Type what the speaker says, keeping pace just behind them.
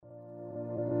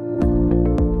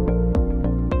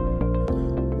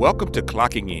Welcome to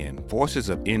Clocking In, Voices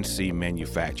of NC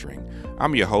Manufacturing.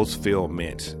 I'm your host, Phil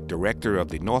Mintz, Director of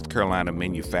the North Carolina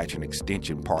Manufacturing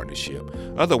Extension Partnership,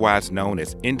 otherwise known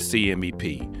as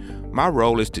NCMEP. My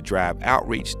role is to drive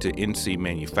outreach to NC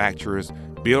manufacturers,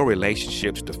 build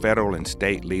relationships to federal and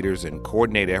state leaders, and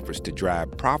coordinate efforts to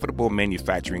drive profitable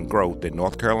manufacturing growth in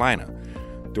North Carolina.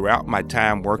 Throughout my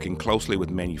time working closely with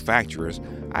manufacturers,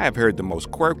 I have heard the most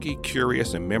quirky,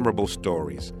 curious, and memorable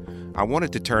stories. I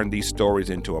wanted to turn these stories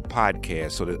into a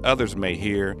podcast so that others may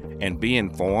hear and be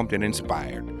informed and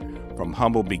inspired. From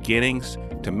humble beginnings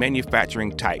to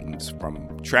manufacturing titans,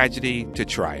 from tragedy to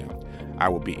triumph, I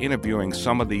will be interviewing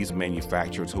some of these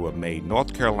manufacturers who have made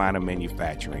North Carolina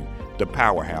manufacturing the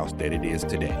powerhouse that it is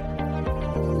today.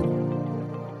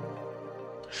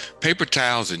 Paper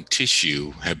towels and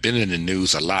tissue have been in the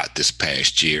news a lot this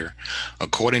past year.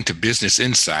 According to Business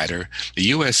Insider, the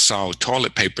U.S. saw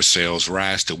toilet paper sales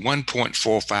rise to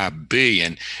 $1.45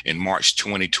 billion in March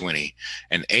 2020,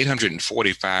 an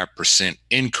 845%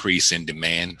 increase in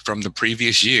demand from the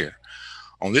previous year.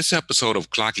 On this episode of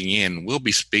Clocking In, we'll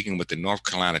be speaking with the North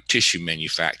Carolina tissue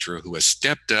manufacturer who has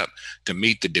stepped up to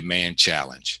meet the demand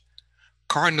challenge.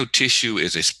 Cardinal Tissue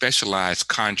is a specialized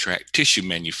contract tissue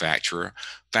manufacturer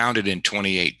founded in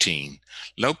 2018.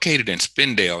 Located in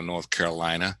Spindale, North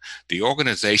Carolina, the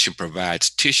organization provides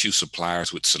tissue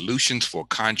suppliers with solutions for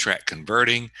contract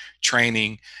converting,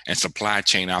 training, and supply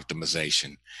chain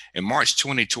optimization. In March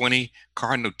 2020,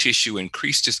 Cardinal Tissue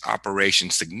increased its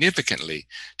operations significantly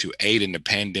to aid in the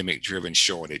pandemic-driven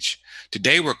shortage.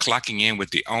 Today, we're clocking in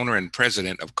with the owner and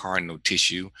president of Cardinal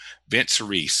Tissue, Vince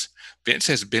Reese. Vince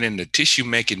has been in the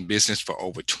tissue-making business for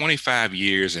over 25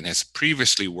 years and has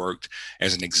previously worked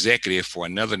as an executive for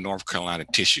another North Carolina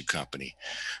tissue company.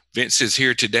 Vince is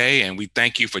here today, and we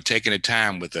thank you for taking the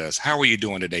time with us. How are you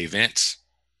doing today, Vince?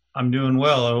 I'm doing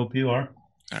well. I hope you are.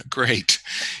 Great.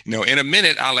 In a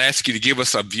minute, I'll ask you to give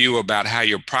us a view about how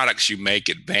your products you make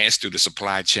advance through the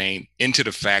supply chain into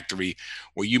the factory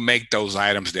where you make those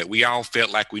items that we all felt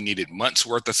like we needed months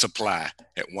worth of supply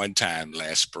at one time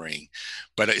last spring.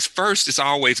 But first, it's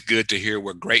always good to hear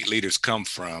where great leaders come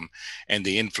from and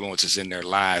the influences in their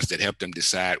lives that help them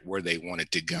decide where they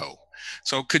wanted to go.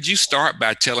 So could you start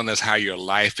by telling us how your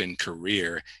life and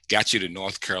career got you to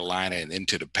North Carolina and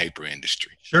into the paper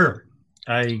industry? Sure.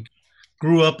 I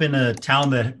grew up in a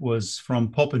town that was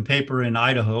from pulp and paper in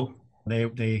Idaho.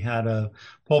 They had a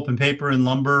pulp and paper and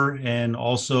lumber, and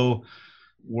also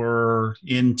were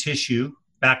in tissue.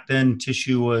 Back then,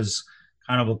 tissue was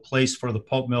kind of a place for the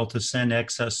pulp mill to send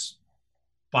excess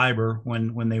fiber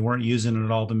when they weren't using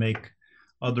it all to make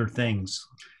other things.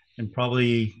 And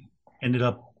probably ended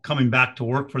up coming back to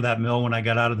work for that mill when I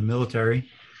got out of the military.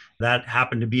 That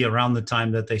happened to be around the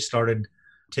time that they started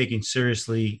taking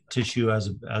seriously tissue as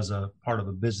a part of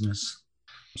a business.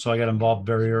 So I got involved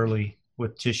very early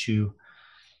with tissue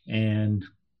and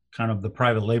kind of the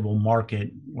private label market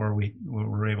where we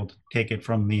were able to take it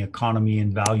from the economy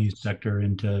and value sector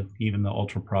into even the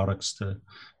ultra products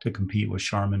to compete with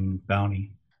Charmin and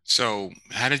Bounty. So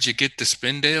how did you get to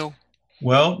Spindale?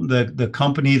 Well, the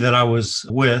company that I was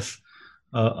with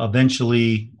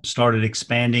eventually started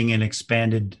expanding and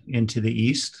expanded into the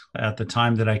East. At the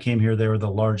time that I came here, they were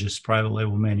the largest private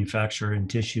label manufacturer in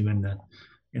tissue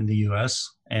in the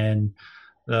U.S. And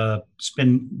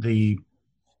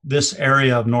this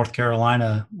area of North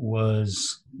Carolina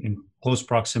was in close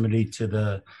proximity to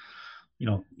the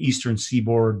eastern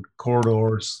seaboard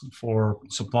corridors for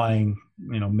supplying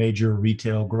major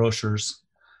retail grocers.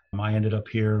 I ended up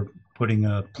here putting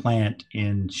a plant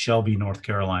in Shelby, North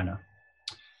Carolina.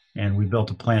 And we built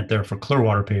a plant there for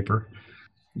Clearwater paper.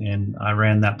 And I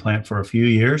ran that plant for a few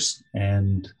years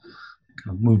and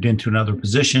moved into another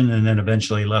position, and then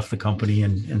eventually left the company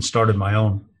and started my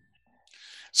own.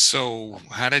 So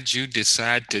how did you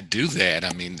decide to do that?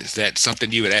 I mean, is that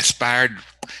something you had aspired,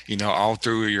 all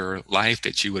through your life,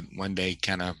 that you would one day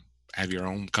kind of have your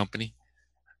own company?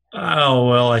 Oh,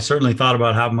 well, I certainly thought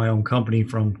about having my own company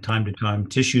from time to time.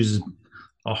 Tissue is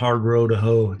a hard row to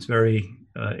hoe. It's very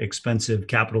expensive,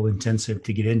 capital intensive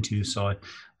to get into. So I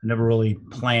never really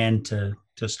planned to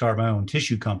start my own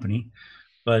tissue company.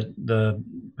 But the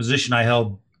position I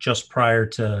held just prior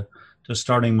to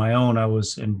starting my own, I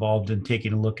was involved in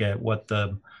taking a look at what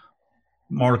the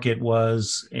market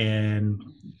was and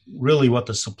really what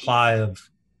the supply of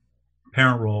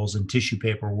parent rolls and tissue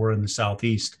paper were in the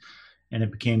Southeast. And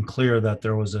it became clear that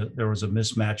there was a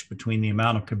mismatch between the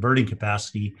amount of converting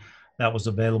capacity that was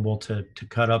available to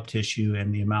cut up tissue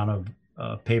and the amount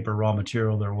of paper raw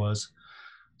material there was.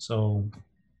 So,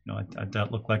 that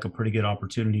looked like a pretty good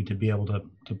opportunity to be able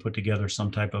to put together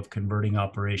some type of converting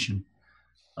operation.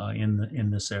 in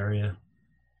this area.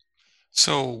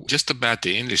 So, just about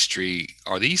the industry,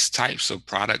 are these types of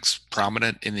products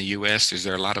prominent in the U.S.? Is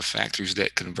there a lot of factories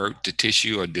that convert to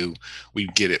tissue, or do we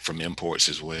get it from imports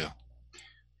as well?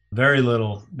 Very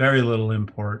little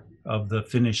import of the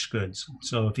finished goods.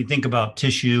 So if you think about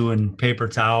tissue and paper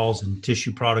towels and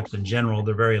tissue products in general,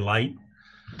 they're very light.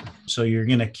 So you're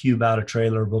going to cube out a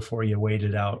trailer before you weight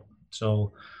it out.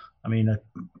 So, I mean, a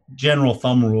general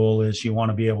thumb rule is you want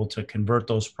to be able to convert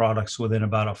those products within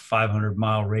about a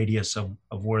 500-mile radius of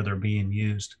where they're being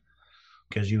used,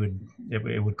 because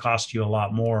it would cost you a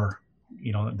lot more,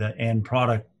 the end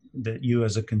product that you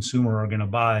as a consumer are going to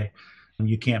buy.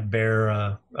 You can't bear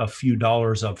a few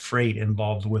dollars of freight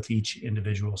involved with each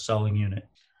individual selling unit.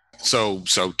 So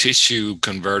tissue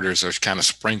converters are kind of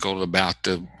sprinkled about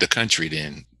the country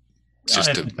then. It's I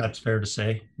just a, think that's fair to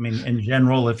say. I mean, in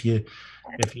general, if you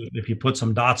put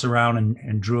some dots around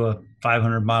and drew a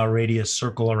 500-mile radius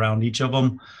circle around each of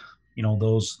them,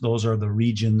 those are the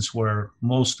regions where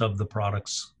most of the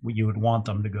products you would want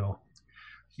them to go.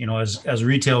 As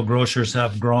retail grocers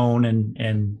have grown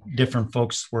and different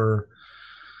folks were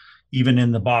even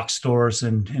in the box stores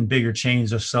and bigger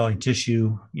chains of selling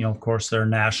tissue, of course they're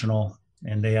national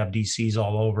and they have DCs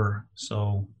all over.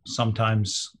 So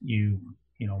sometimes you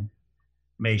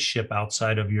may ship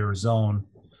outside of your zone,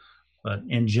 but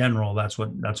in general, that's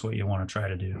what you want to try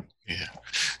to do. yeah.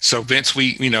 So Vince,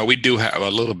 we do have a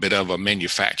little bit of a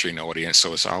manufacturing audience,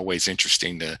 so it's always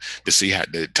interesting to see how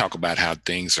to talk about how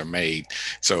things are made.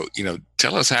 So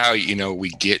tell us how we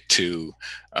get to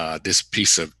this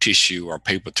piece of tissue or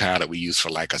paper towel that we use for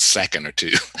like a second or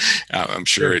two. I'm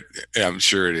sure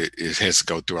Sure. it has to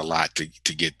go through a lot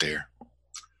to get there.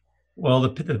 Well,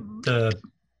 the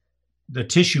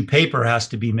tissue paper has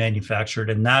to be manufactured,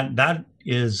 and that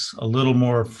is a little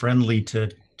more friendly to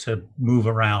move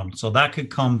around. So that could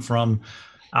come from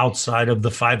outside of the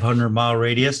 500-mile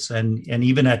radius, and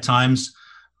even at times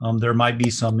there might be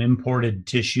some imported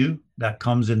tissue that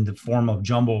comes in the form of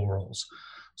jumbo rolls.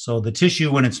 So the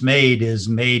tissue, when it's made, is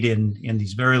made in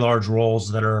these very large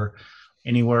rolls that are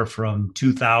anywhere from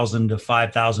 2,000 to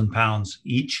 5,000 pounds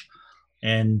each,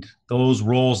 and those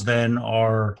rolls then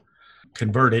are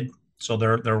converted. So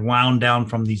they're wound down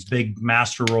from these big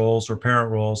master rolls or parent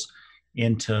rolls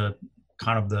into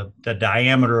kind of the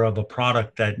diameter of a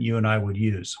product that you and I would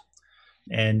use.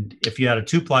 And if you had a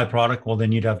two-ply product, well,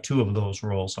 then you'd have two of those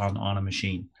rolls on a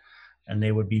machine, and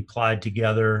they would be plied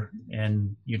together,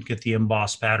 and you'd get the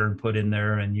emboss pattern put in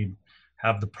there, and you'd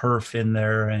have the perf in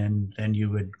there, and then you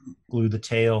would glue the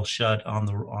tail shut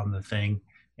on the thing,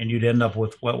 and you'd end up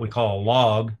with what we call a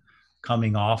log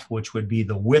coming off, which would be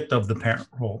the width of the parent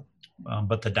roll,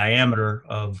 but the diameter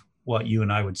of what you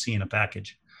and I would see in a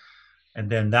package. And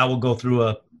then that will go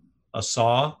through a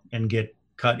saw and get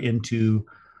cut into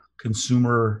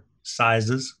consumer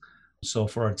sizes. So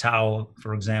for a towel,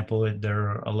 for example,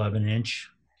 they're 11-inch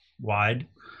wide,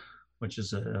 which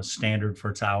is a standard for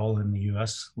a towel in the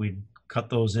US. We'd cut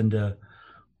those into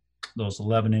those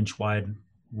 11-inch wide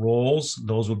rolls.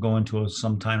 Those would go into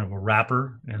some kind of a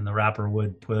wrapper, and the wrapper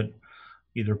would put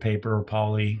either paper or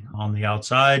poly on the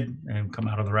outside and come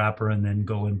out of the wrapper, and then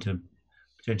go into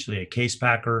potentially a case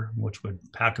packer, which would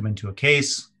pack them into a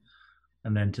case,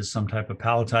 and then to some type of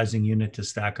palletizing unit to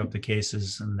stack up the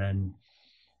cases, and then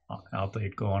out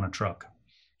they'd go on a truck.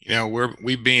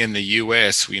 We being in the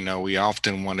U.S., we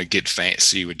often want to get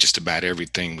fancy with just about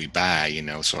everything we buy.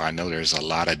 So I know there's a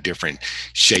lot of different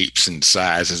shapes and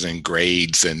sizes and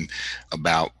grades and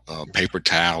about paper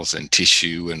towels and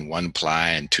tissue and 1-ply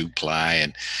and 2-ply.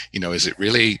 And, is it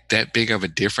really that big of a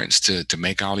difference to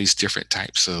make all these different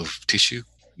types of tissue?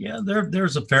 Yeah,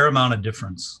 there's a fair amount of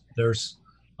difference. There's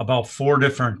about 4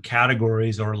 different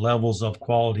categories or levels of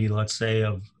quality, let's say,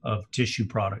 of tissue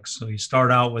products. So you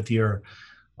start out with your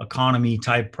economy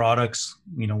type products,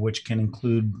 which can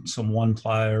include some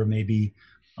 1-ply or maybe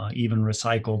even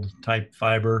recycled type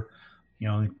fiber.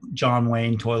 John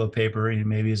Wayne toilet paper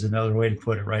maybe is another way to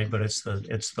put it, right? But it's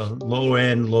the low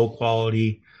end, low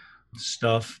quality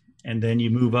stuff. And then you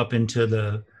move up into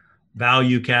the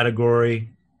value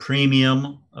category.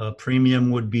 Premium.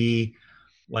 Premium would be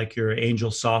like your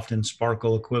Angel Soft and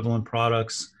Sparkle equivalent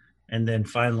products. And then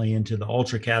finally into the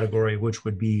ultra category, which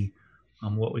would be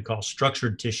what we call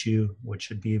structured tissue, which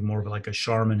would be more of like a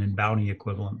Charmin and Bounty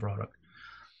equivalent product.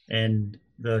 And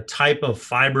the type of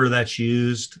fiber that's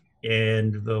used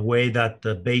and the way that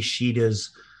the base sheet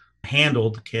is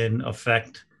handled can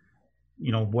affect,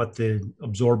 what the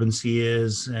absorbency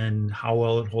is and how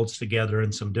well it holds together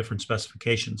and some different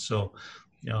specifications. So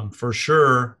for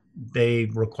sure, they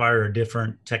require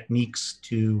different techniques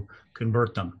to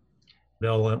convert them.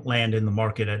 they'll land in the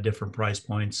market at different price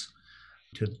points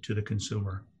to the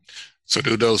consumer. So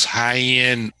do those high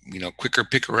end, quicker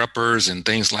picker uppers and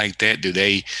things like that, do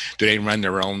they run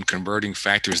their own converting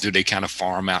factories? Do they kind of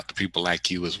farm out to people like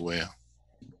you as well?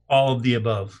 All of the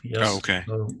above, Oh, yes. okay.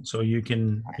 So you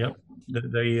can, yep.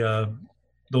 The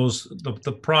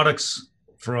products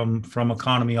from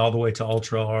economy all the way to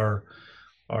ultra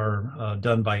are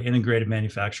done by integrated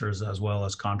manufacturers as well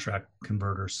as contract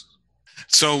converters.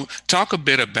 So talk a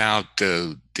bit about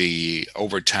the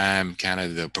over time kind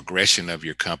of the progression of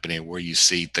your company and where you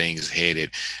see things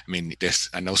headed. I mean,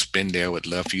 I know Spindale would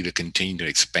love for you to continue to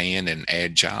expand and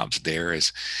add jobs there.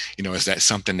 Is that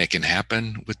something that can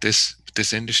happen with this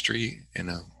industry in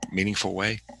a meaningful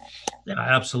way? Yeah,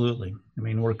 absolutely. I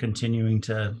mean, we're continuing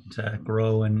to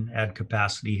grow and add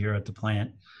capacity here at the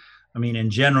plant. I mean, in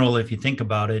general, if you think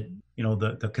about it,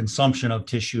 the consumption of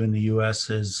tissue in the U.S.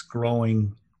 is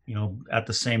growing, at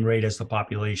the same rate as the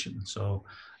population. So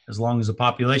as long as the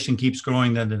population keeps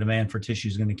growing, then the demand for tissue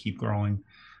is going to keep growing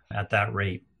at that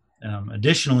rate.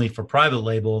 Additionally, for private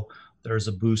label, there's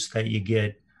a boost that you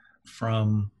get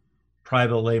from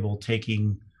private label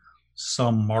taking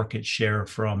some market share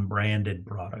from branded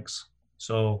products.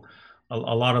 So a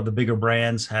lot of the bigger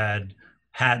brands had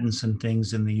patents and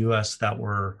things in the US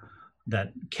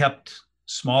that kept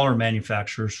smaller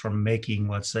manufacturers from making,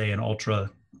 let's say, an ultra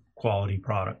quality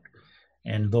product.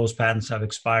 And those patents have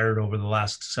expired over the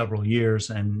last several years.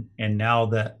 And now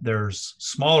that there's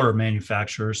smaller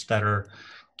manufacturers that are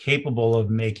capable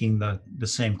of making the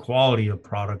same quality of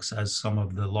products as some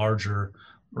of the larger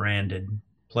branded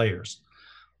players.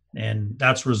 And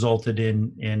that's resulted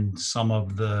in some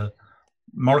of the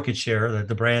market share that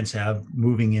the brands have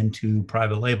moving into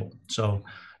private label. So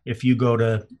if you go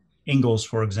to Ingles,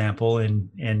 for example,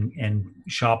 and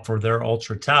shop for their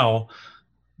Ultra towel,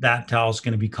 that towel is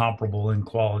going to be comparable in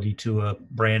quality to a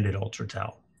branded Ultra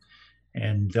towel.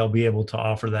 And they'll be able to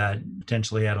offer that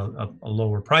potentially at a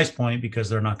lower price point because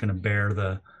they're not going to bear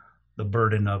the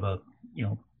burden of a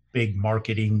big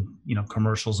marketing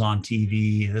commercials on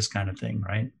TV, this kind of thing,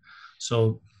 right?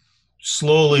 So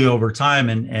slowly over time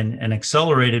and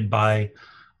accelerated by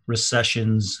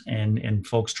recessions and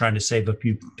folks trying to save a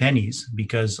few pennies,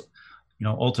 because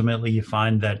ultimately you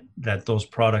find that those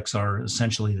products are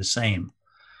essentially the same.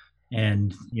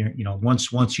 And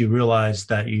once you realize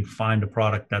that you find a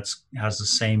product has the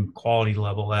same quality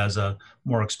level as a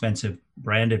more expensive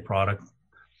branded product,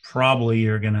 probably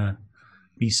you're going to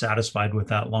be satisfied with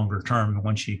that longer term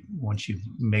once you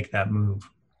make that move.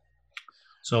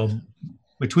 So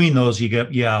between those, you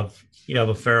have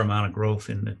a fair amount of growth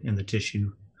in the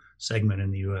tissue segment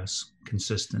in the U.S.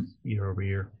 consistent year over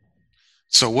year.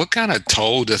 So what kind of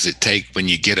toll does it take when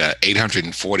you get a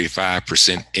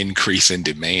 845% increase in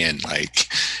demand,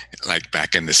 like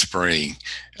back in the spring?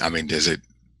 I mean, does it,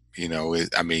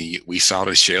 we saw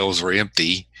the shelves were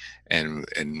empty and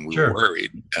we were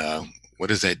worried. What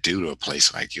does that do to a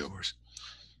place like yours?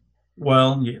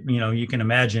 Well, you can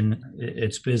imagine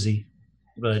it's busy,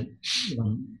 but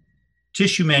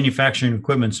tissue manufacturing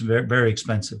equipment is very, very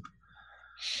expensive.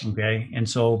 Okay. And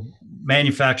so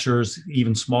manufacturers,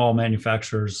 even small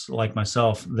manufacturers like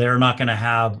myself, they're not going to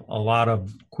have a lot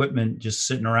of equipment just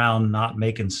sitting around not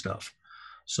making stuff.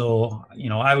 So,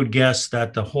 I would guess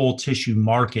that the whole tissue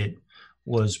market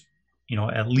was,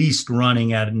 at least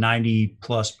running at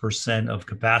 90+% of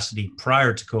capacity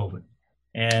prior to COVID.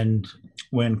 And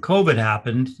when COVID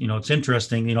happened, it's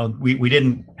interesting, we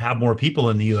didn't have more people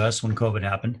in the US when COVID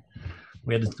happened.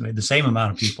 We had the same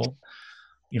amount of people.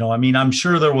 I'm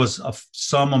sure there was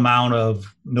some amount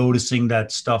of noticing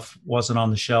that stuff wasn't on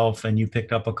the shelf and you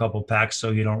picked up a couple packs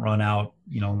so you don't run out,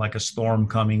 like a storm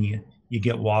coming, you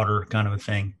get water kind of a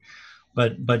thing.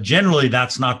 But generally,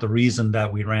 that's not the reason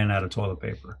that we ran out of toilet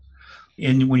paper.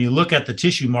 And when you look at the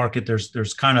tissue market,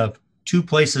 there's kind of two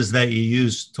places that you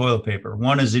use toilet paper.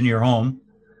 One is in your home.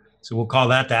 So we'll call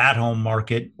that the at-home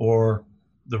market or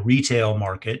the retail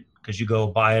market, because you go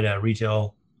buy it at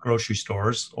retail grocery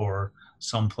stores or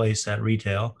someplace at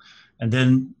retail. And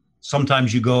then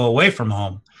sometimes you go away from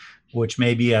home, which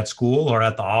may be at school or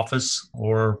at the office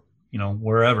or,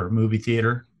 wherever, movie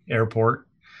theater, airport.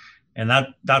 And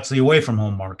that's the away from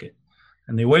home market.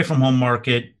 And the away from home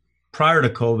market prior to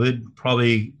COVID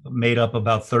probably made up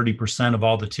about 30% of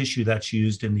all the tissue that's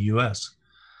used in the US.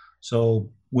 So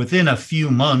within a few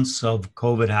months of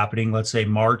COVID happening, let's say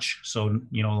March, so,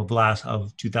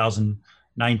 of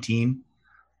 2019,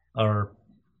 or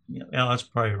that's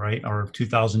probably right, or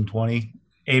 2020,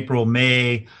 April,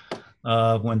 May,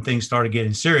 when things started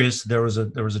getting serious, there was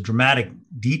a dramatic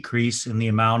decrease in the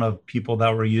amount of people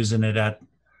that were using it at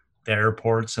the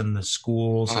airports and the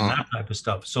schools and Uh, that type of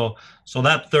stuff. So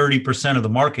that 30% of the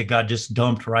market got just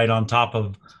dumped right on top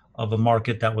of a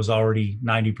market that was already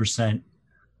 90%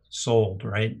 sold,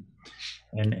 right?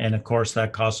 And of course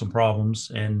that caused some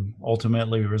problems and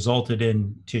ultimately resulted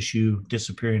in tissue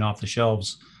disappearing off the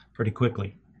shelves pretty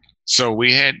quickly. so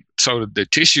the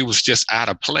tissue was just out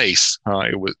of place.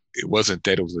 It wasn't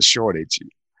that it was a shortage.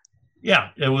 Yeah,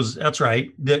 it was. That's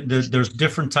right. There's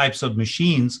different types of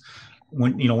machines.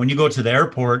 When you go to the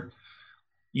airport,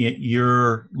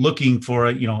 you're looking for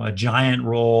a giant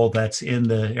roll that's in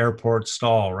the airport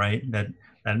stall, right? That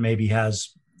maybe has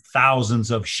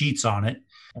thousands of sheets on it,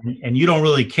 and you don't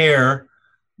really care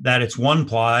that it's one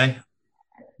ply.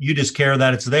 You just care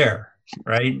that it's there,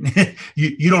 right?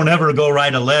 You don't ever go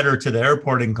write a letter to the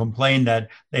airport and complain that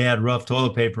they had rough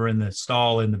toilet paper in the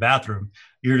stall in the bathroom.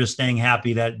 You're just staying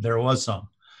happy that there was some.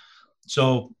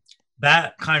 So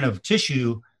that kind of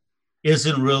tissue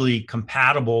isn't really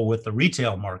compatible with the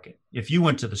retail market. If you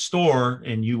went to the store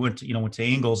and you went to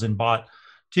Ingles and bought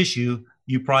tissue,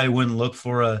 you probably wouldn't look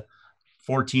for a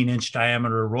 14-inch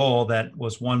diameter roll that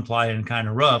was one ply and kind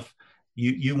of rough.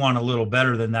 You want a little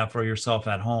better than that for yourself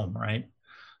at home, right?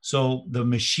 So the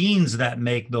machines that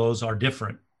make those are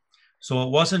different. So it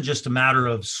wasn't just a matter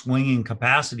of swinging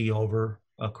capacity over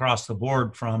across the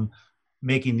board from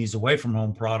making these away from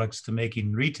home products to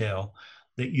making retail,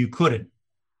 that you couldn't.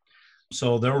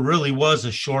 So there really was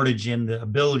a shortage in the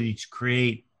ability to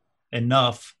create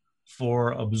enough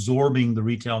for absorbing the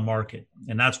retail market.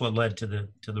 And that's what led to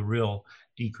the real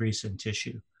decrease in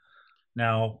tissue.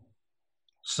 Now,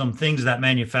 some things that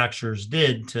manufacturers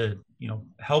did to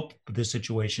help the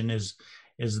situation is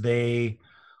they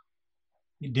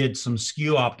did some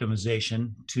SKU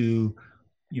optimization to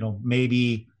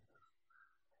maybe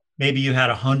you had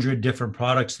 100 different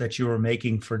products that you were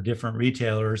making for different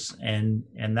retailers, and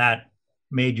that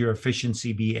made your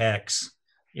efficiency be X.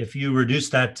 If you reduce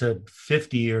that to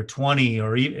 50 or 20,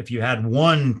 or if you had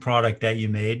one product that you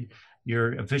made,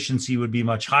 your efficiency would be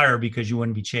much higher because you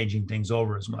wouldn't be changing things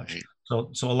over as much. Right.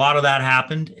 So a lot of that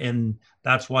happened, and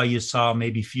that's why you saw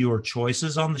maybe fewer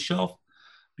choices on the shelf,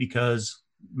 because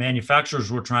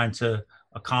manufacturers were trying to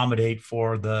accommodate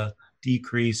for the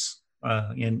decrease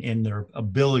in their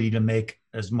ability to make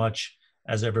as much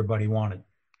as everybody wanted.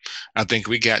 I think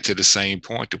we got to the same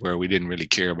point to where we didn't really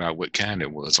care about what kind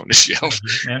it was on the shelf.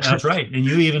 And that's right. And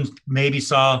you even maybe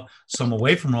saw some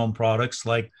away from home products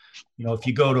like, if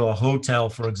you go to a hotel,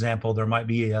 for example, there might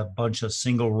be a bunch of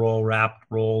single roll wrap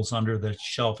rolls under the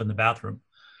shelf in the bathroom.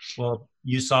 Well,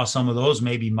 you saw some of those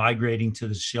maybe migrating to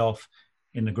the shelf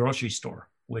in the grocery store,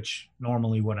 which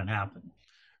normally wouldn't happen.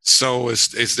 So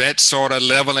is that sort of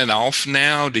leveling off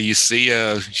now? Do you see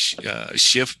a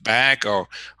shift back, or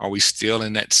are we still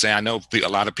in that same? I know a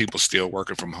lot of people still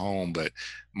working from home, but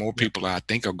more Yeah. people I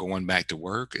think are going back to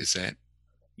work. Is that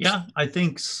Yeah, I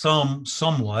think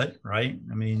somewhat, right?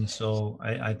 I mean, so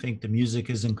I think the music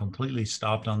isn't completely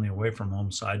stopped on the away from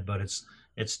home side, but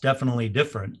it's definitely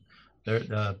different.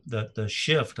 The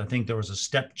shift, I think there was a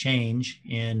step change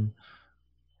in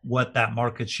what that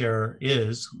market share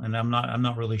is, and I'm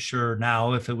not really sure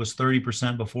now. If it was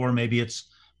 30% before, maybe it's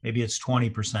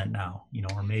 20% now,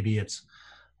 or maybe it's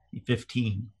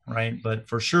 15, right? But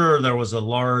for sure there was a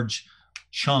large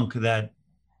chunk that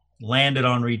landed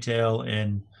on retail,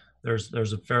 and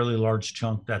there's a fairly large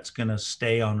chunk that's going to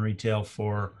stay on retail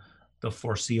for the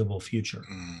foreseeable future.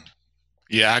 mm.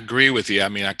 Yeah, I agree with you. I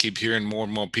mean, I keep hearing more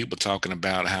and more people talking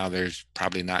about how there's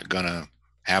probably not going to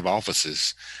have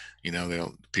offices.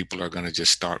 People are going to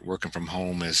just start working from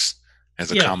home as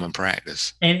a Yeah, common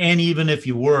practice. and even if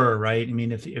you were, right, I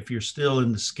mean, if you're still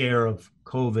in the scare of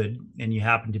COVID and you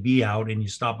happen to be out and you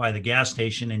stop by the gas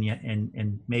station,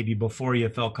 and maybe before you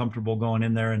felt comfortable going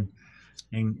in there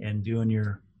and doing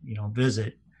your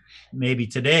visit, maybe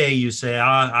today you say,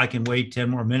 I can wait 10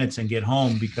 more minutes and get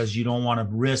home, because you don't want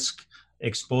to risk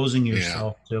exposing Yeah,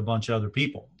 yourself to a bunch of other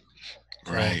people.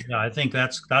 So right. yeah, I think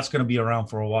that's going to be around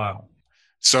for a while.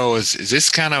 So is this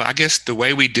kind of, I guess the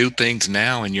way we do things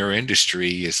now in your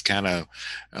industry is kind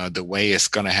of the way it's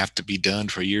going to have to be done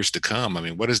for years to come. I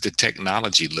mean, what is the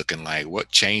technology looking like? What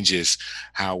changes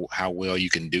how well you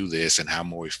can do this and how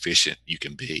more efficient you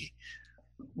can be?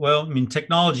 Well, I mean,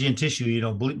 technology in tissue,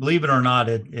 believe it or not,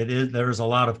 it is, there's a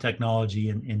lot of technology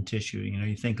in tissue.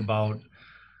 You think about,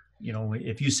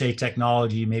 if you say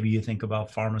technology, maybe you think about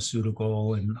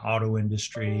pharmaceutical and auto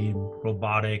industry and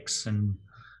robotics and,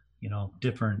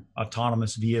 different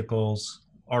autonomous vehicles,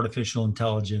 artificial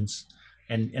intelligence.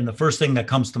 And the first thing that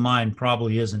comes to mind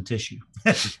probably isn't tissue.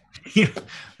 You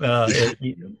know,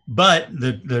 but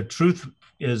the truth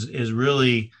is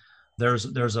really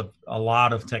There's a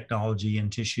lot of technology in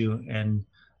tissue and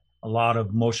a lot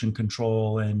of motion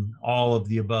control and all of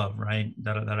the above, right?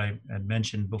 That I had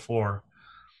mentioned before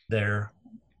there,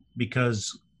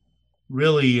 because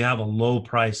really you have a low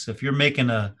price. If you're making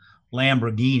a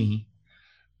Lamborghini,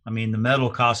 I mean, the metal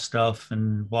cost stuff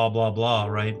and blah, blah, blah,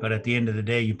 right? But at the end of the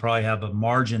day, you probably have a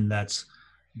margin that's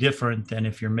different than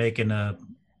if you're making a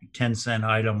 10-cent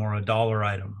item or a dollar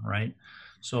item, right?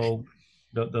 So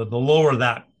the lower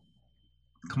that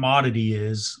commodity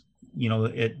is,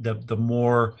 the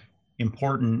more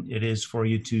important it is for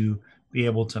you to be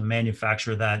able to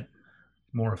manufacture that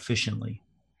more efficiently,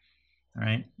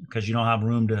 right? Because you don't have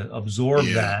room to absorb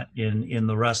that in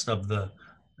the rest of the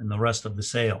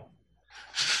sale.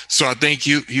 So I think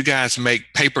you guys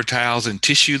make paper towels and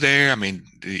tissue there. I mean,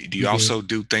 do you also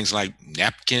do things like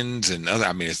napkins and other?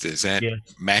 I mean, does that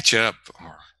match up?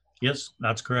 Or? Yes,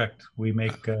 that's correct. We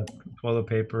make toilet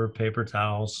paper, paper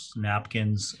towels,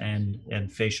 napkins,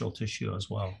 and facial tissue as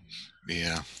well.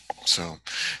 Yeah. So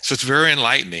it's very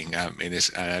enlightening. I mean,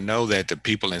 I know that the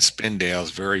people in Spindale is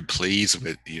very pleased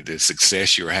with the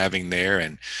success you're having there,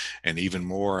 and even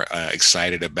more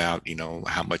excited about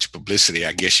how much publicity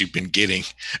I guess you've been getting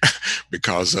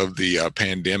because of the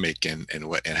pandemic and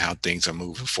how things are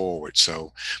moving forward.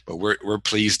 So, but we're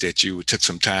pleased that you took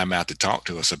some time out to talk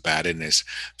to us about it, and it's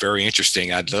very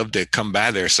interesting. I'd love to come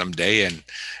by there someday and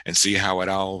see how it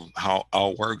all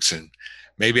works, and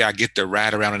maybe I get to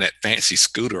ride around in that fancy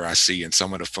scooter I see in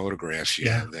some of the photographs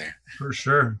you have there. For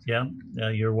sure. Yeah.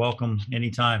 You're welcome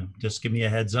anytime. Just give me a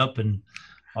heads up and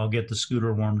I'll get the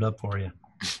scooter warmed up for you.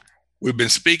 We've been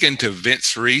speaking to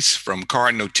Vince Reese from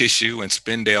Cardinal Tissue in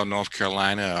Spindale, North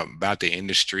Carolina, about the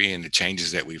industry and the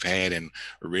changes that we've had. And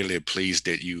we're really pleased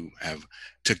that you have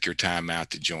took your time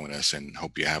out to join us, and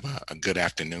hope you have a good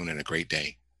afternoon and a great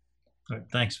day. All right,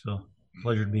 thanks, Phil.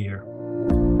 Pleasure to be here.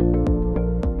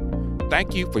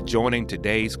 Thank you for joining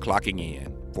today's Clocking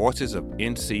In, Voices of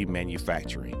NC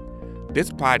Manufacturing.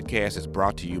 This podcast is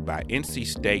brought to you by NC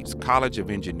State's College of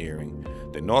Engineering,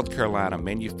 the North Carolina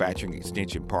Manufacturing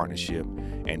Extension Partnership,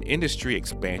 and Industry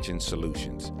Expansion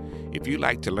Solutions. If you'd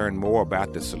like to learn more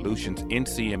about the solutions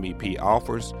NCMEP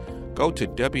offers, go to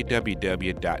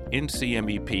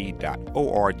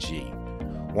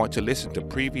www.ncmep.org. Want to listen to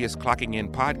previous Clocking In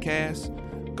podcasts?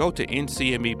 Go to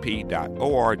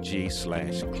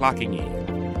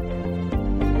ncmep.org/clockingin.